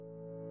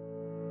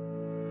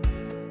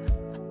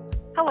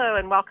Hello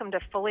and welcome to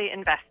Fully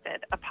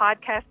Invested, a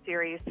podcast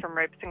series from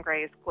Ropes &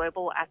 Gray's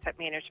global asset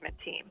management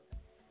team.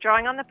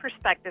 Drawing on the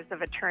perspectives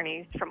of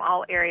attorneys from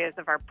all areas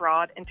of our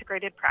broad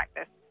integrated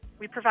practice,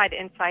 we provide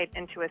insight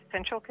into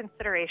essential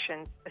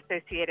considerations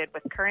associated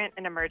with current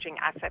and emerging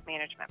asset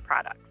management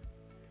products.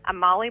 I'm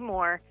Molly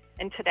Moore,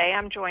 and today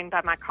I'm joined by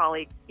my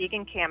colleagues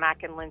Egan,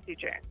 Cammack, and Lindsey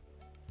Jones.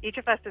 Each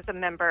of us is a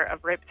member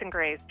of Ropes &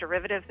 Gray's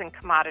Derivatives and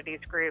Commodities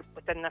group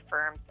within the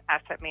firm's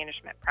asset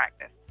management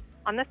practice.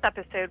 On this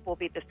episode, we'll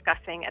be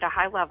discussing at a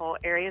high level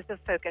areas of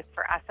focus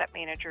for asset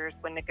managers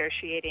when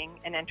negotiating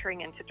and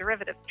entering into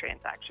derivatives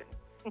transactions,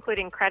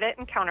 including credit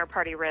and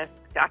counterparty risk,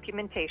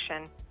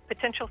 documentation,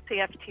 potential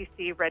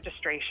CFTC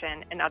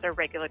registration, and other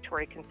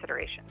regulatory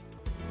considerations.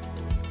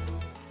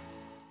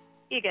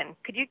 Egan,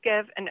 could you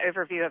give an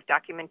overview of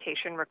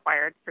documentation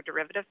required for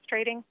derivatives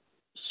trading?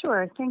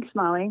 Sure. Thanks,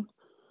 Molly.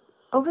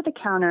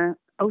 Over-the-counter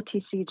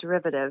OTC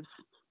derivatives,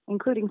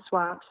 including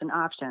swaps and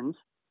options,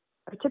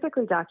 are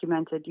typically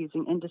documented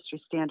using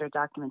industry standard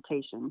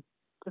documentation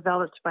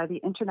developed by the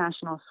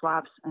International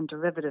Swaps and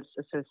Derivatives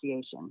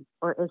Association,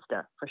 or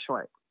ISDA for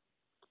short.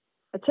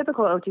 A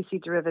typical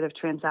OTC derivative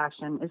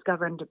transaction is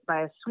governed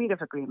by a suite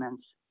of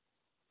agreements,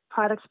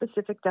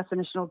 product-specific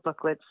definitional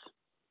booklets,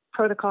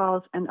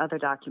 protocols, and other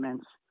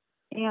documents,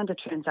 and a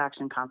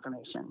transaction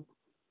confirmation.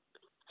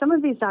 Some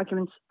of these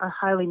documents are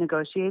highly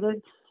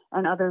negotiated,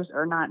 and others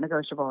are not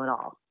negotiable at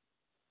all.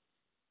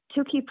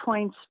 Two key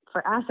points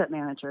for asset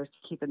managers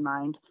to keep in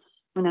mind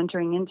when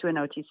entering into an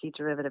OTC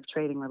derivative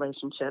trading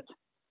relationship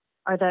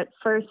are that,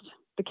 first,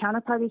 the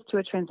counterparties to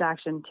a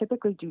transaction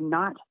typically do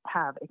not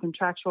have a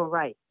contractual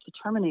right to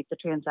terminate the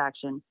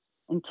transaction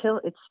until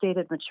its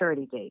stated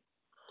maturity date,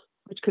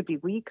 which could be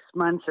weeks,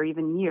 months, or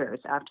even years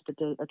after the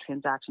date a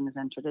transaction is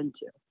entered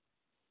into.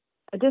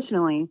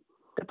 Additionally,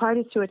 the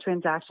parties to a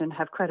transaction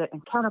have credit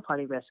and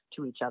counterparty risk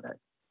to each other.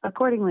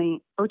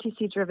 Accordingly,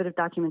 OTC derivative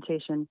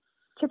documentation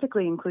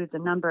typically includes a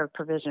number of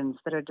provisions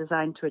that are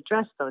designed to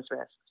address those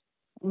risks,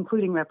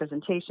 including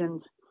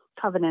representations,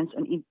 covenants,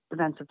 and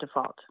events of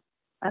default.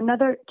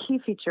 Another key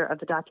feature of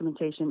the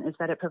documentation is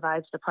that it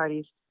provides the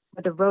parties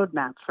with a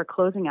roadmap for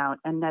closing out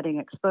and netting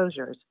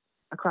exposures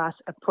across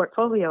a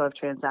portfolio of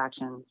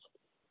transactions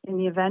in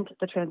the event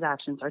the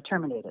transactions are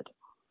terminated,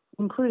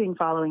 including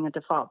following a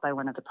default by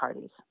one of the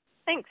parties.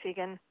 Thanks,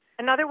 Egan.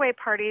 Another way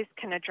parties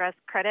can address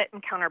credit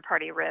and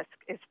counterparty risk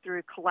is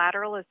through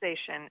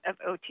collateralization of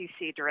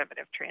OTC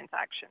derivative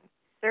transactions.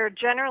 There are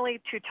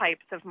generally two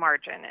types of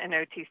margin in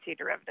OTC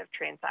derivative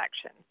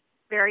transactions: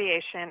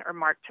 variation or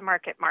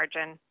mark-to-market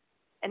margin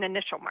and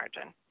initial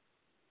margin.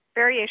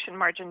 Variation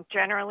margin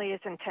generally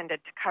is intended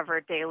to cover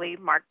daily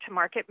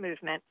mark-to-market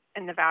movement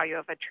in the value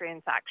of a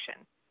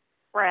transaction,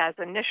 whereas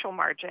initial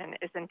margin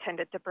is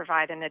intended to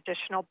provide an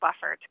additional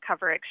buffer to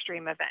cover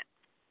extreme events.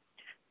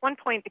 One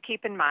point to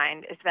keep in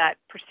mind is that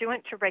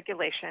pursuant to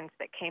regulations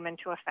that came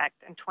into effect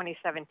in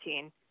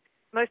 2017,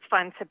 most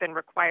funds have been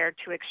required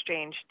to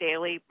exchange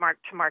daily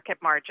mark-to-market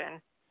margin,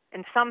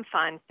 and some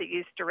funds that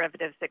use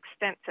derivatives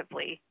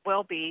extensively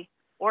will be,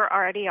 or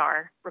already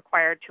are,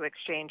 required to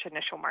exchange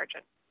initial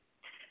margin.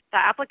 The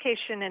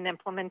application and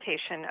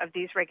implementation of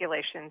these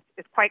regulations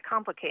is quite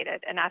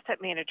complicated, and asset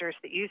managers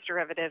that use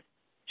derivatives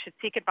should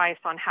seek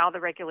advice on how the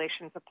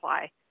regulations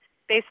apply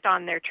based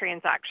on their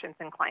transactions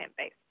and client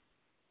base.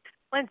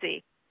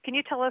 Lindsey, can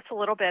you tell us a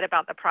little bit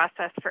about the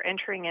process for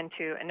entering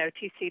into an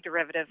OTC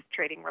derivative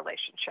trading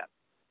relationship?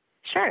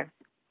 Sure.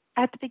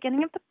 At the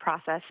beginning of the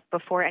process,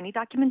 before any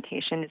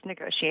documentation is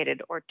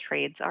negotiated or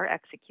trades are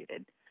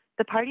executed,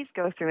 the parties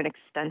go through an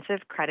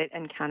extensive credit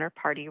and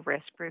counterparty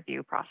risk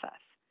review process.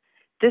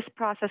 This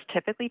process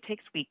typically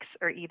takes weeks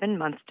or even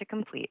months to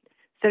complete,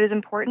 so it is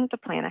important to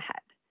plan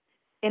ahead.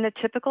 In a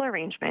typical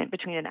arrangement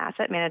between an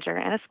asset manager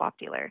and a swap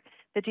dealer,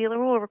 the dealer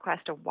will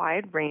request a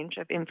wide range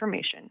of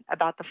information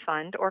about the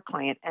fund or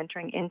client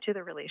entering into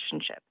the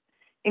relationship,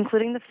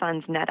 including the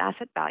fund's net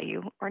asset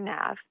value, or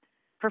NAV,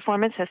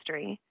 performance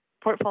history,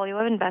 portfolio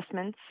of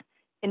investments,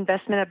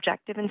 investment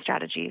objective and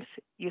strategies,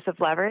 use of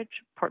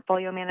leverage,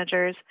 portfolio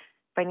managers,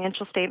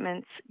 financial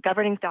statements,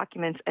 governing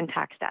documents, and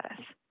tax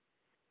status.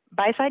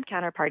 Buy-side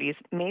counterparties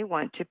may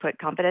want to put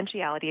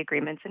confidentiality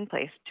agreements in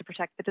place to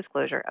protect the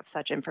disclosure of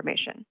such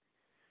information.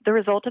 The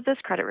result of this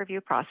credit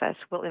review process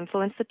will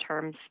influence the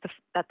terms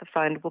that the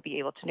fund will be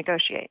able to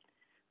negotiate.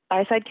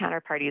 Buy-side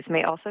counterparties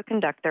may also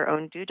conduct their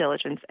own due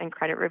diligence and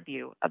credit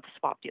review of the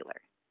swap dealer.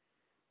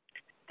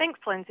 Thanks,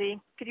 Lindsey.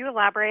 Could you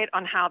elaborate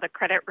on how the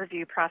credit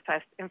review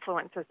process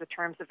influences the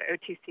terms of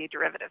OTC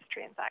derivatives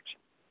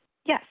transactions?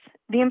 Yes,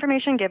 the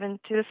information given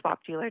to the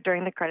swap dealer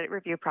during the credit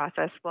review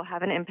process will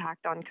have an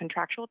impact on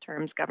contractual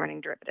terms governing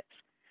derivatives.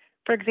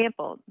 For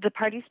example, the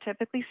parties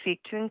typically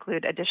seek to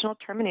include additional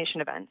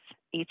termination events,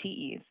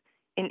 ATEs,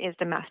 in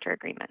ISDA master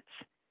agreements.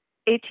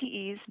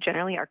 ATEs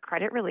generally are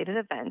credit-related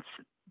events,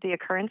 the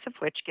occurrence of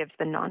which gives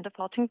the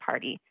non-defaulting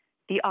party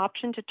the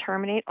option to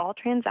terminate all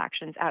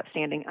transactions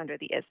outstanding under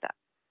the ISDA.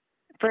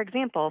 For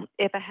example,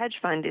 if a hedge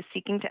fund is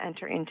seeking to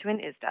enter into an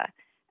ISDA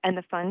and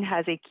the fund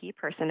has a key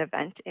person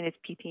event in its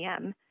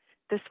PPM,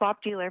 the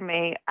swap dealer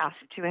may ask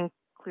to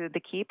include the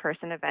key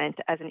person event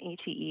as an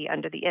ATE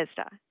under the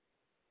ISDA.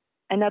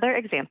 Another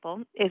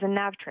example is a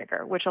NAV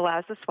trigger, which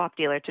allows the swap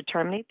dealer to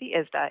terminate the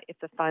ISDA if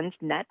the fund's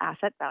net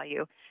asset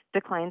value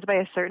declines by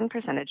a certain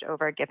percentage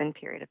over a given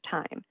period of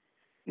time.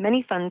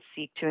 Many funds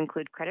seek to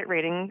include credit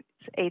ratings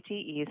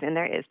ATEs in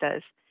their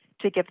ISDAs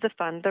to give the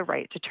fund the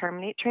right to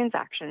terminate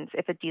transactions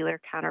if a dealer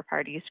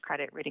counterparty's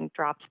credit rating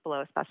drops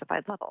below a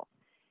specified level.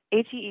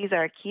 ATEs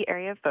are a key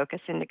area of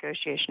focus in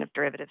negotiation of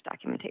derivatives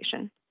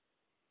documentation.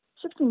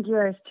 Shifting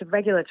gears to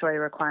regulatory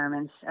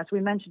requirements, as we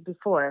mentioned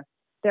before,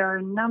 there are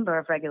a number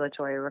of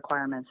regulatory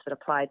requirements that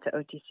apply to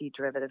OTC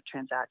derivative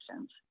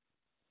transactions.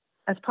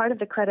 As part of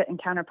the credit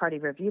and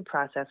counterparty review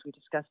process we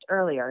discussed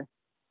earlier,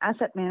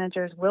 asset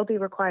managers will be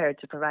required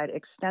to provide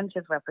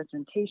extensive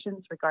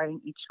representations regarding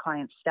each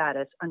client's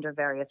status under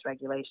various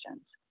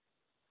regulations.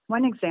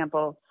 One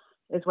example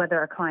is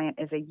whether a client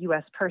is a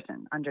U.S.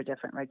 person under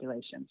different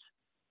regulations.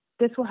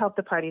 This will help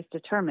the parties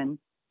determine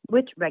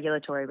which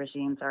regulatory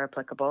regimes are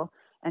applicable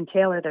and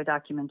tailor their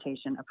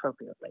documentation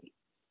appropriately.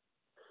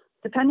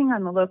 Depending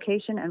on the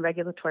location and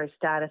regulatory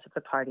status of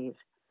the parties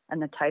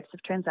and the types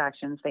of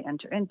transactions they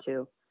enter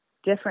into,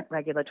 different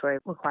regulatory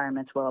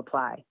requirements will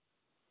apply.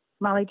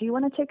 Molly, do you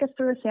want to take us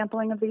through a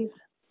sampling of these?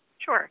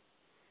 Sure.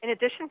 In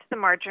addition to the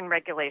margin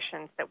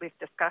regulations that we've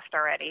discussed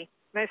already,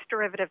 most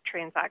derivative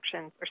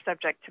transactions are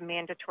subject to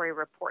mandatory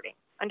reporting.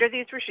 Under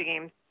these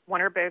regimes,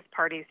 one or both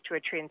parties to a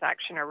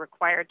transaction are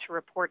required to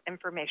report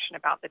information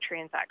about the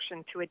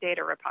transaction to a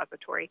data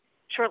repository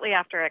shortly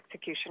after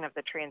execution of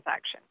the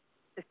transaction.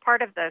 As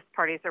part of this,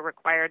 parties are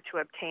required to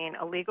obtain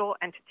a legal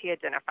entity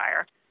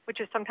identifier,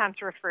 which is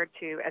sometimes referred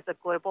to as a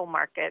global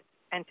market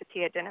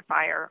entity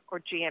identifier, or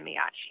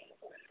GMEI.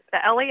 The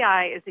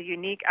LEI is a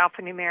unique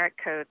alphanumeric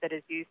code that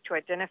is used to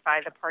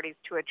identify the parties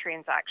to a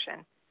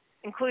transaction,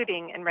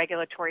 including in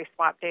regulatory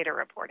swap data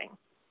reporting.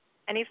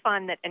 Any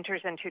fund that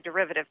enters into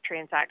derivative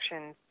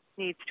transactions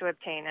needs to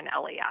obtain an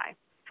LEI.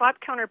 Swap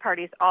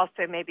counterparties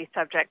also may be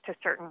subject to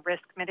certain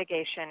risk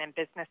mitigation and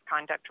business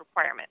conduct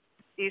requirements.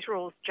 These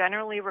rules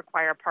generally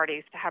require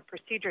parties to have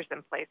procedures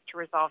in place to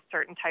resolve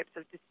certain types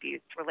of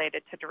disputes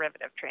related to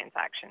derivative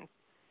transactions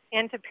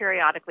and to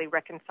periodically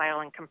reconcile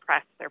and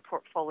compress their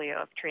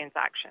portfolio of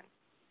transactions.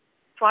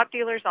 Swap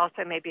dealers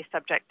also may be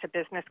subject to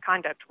business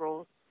conduct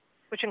rules,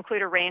 which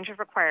include a range of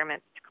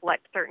requirements to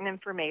collect certain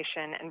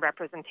information and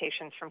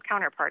representations from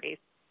counterparties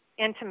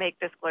and to make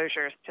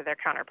disclosures to their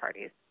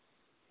counterparties.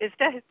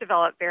 ISDA has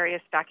developed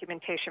various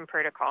documentation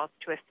protocols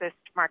to assist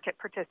market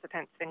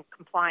participants in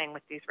complying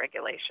with these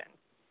regulations.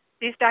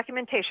 These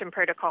documentation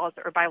protocols,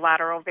 or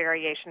bilateral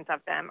variations of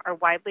them, are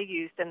widely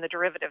used in the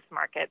derivatives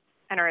market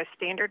and are a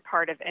standard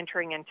part of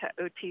entering into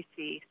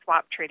OTC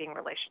swap trading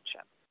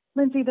relationships.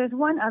 Lindsey, there's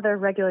one other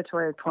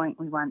regulatory point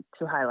we want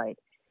to highlight,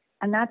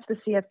 and that's the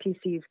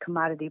CFTC's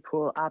Commodity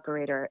Pool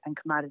Operator and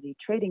Commodity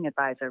Trading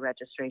Advisor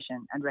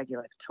registration and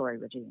regulatory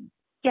regime.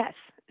 Yes,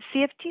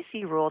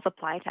 CFTC rules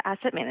apply to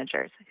asset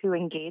managers who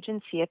engage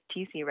in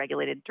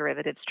CFTC-regulated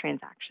derivatives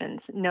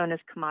transactions known as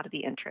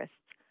commodity interests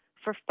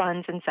for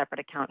funds and separate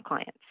account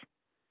clients.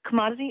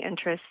 Commodity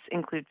interests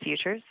include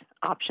futures,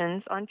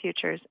 options on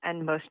futures,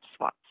 and most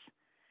swaps.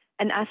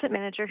 An asset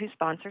manager who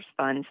sponsors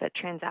funds that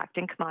transact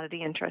in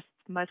commodity interests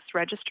must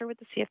register with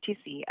the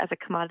CFTC as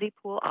a commodity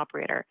pool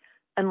operator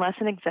unless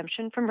an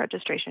exemption from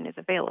registration is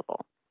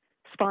available.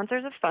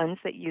 Sponsors of funds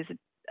that use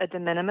a de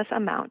minimis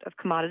amount of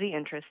commodity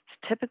interests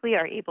typically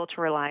are able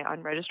to rely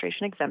on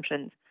registration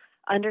exemptions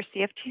under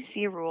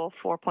CFTC Rule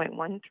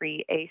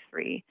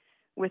 4.13A3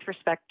 with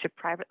respect to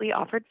privately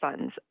offered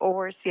funds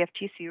or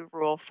CFTC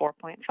Rule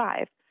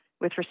 4.5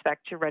 with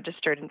respect to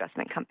registered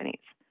investment companies.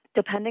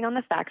 Depending on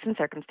the facts and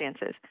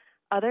circumstances,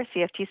 other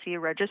CFTC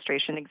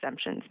registration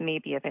exemptions may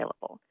be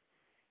available.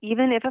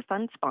 Even if a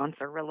fund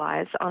sponsor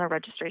relies on a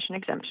registration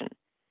exemption,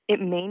 it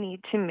may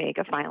need to make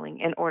a filing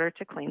in order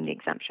to claim the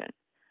exemption.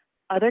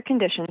 Other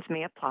conditions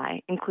may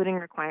apply, including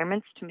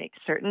requirements to make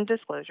certain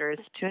disclosures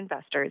to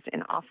investors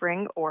in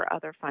offering or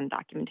other fund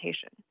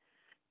documentation.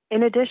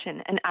 In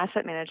addition, an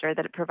asset manager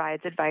that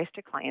provides advice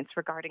to clients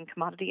regarding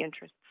commodity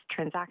interests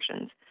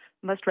transactions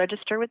must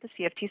register with the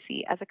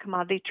CFTC as a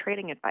commodity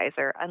trading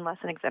advisor unless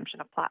an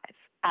exemption applies.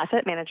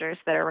 Asset managers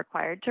that are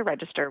required to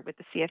register with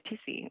the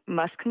CFTC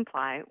must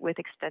comply with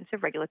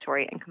extensive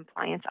regulatory and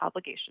compliance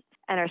obligations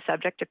and are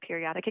subject to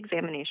periodic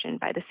examination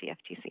by the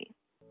CFTC.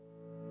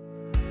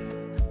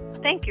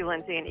 Thank you,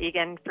 Lindsey and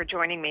Egan, for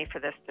joining me for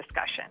this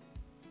discussion.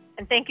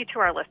 And thank you to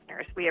our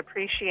listeners. We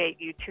appreciate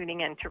you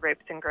tuning in to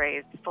Ropes and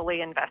Gray's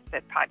Fully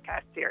Invested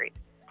podcast series.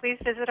 Please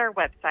visit our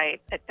website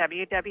at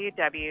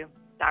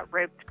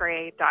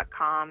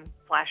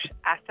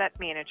www.ropesgray.com/asset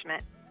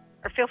management,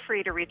 or feel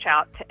free to reach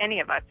out to any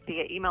of us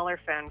via email or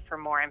phone for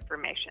more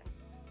information.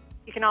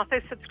 You can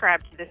also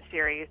subscribe to this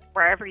series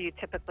wherever you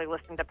typically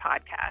listen to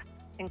podcasts,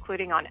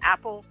 including on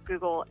Apple,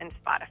 Google, and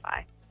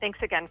Spotify. Thanks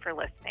again for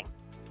listening.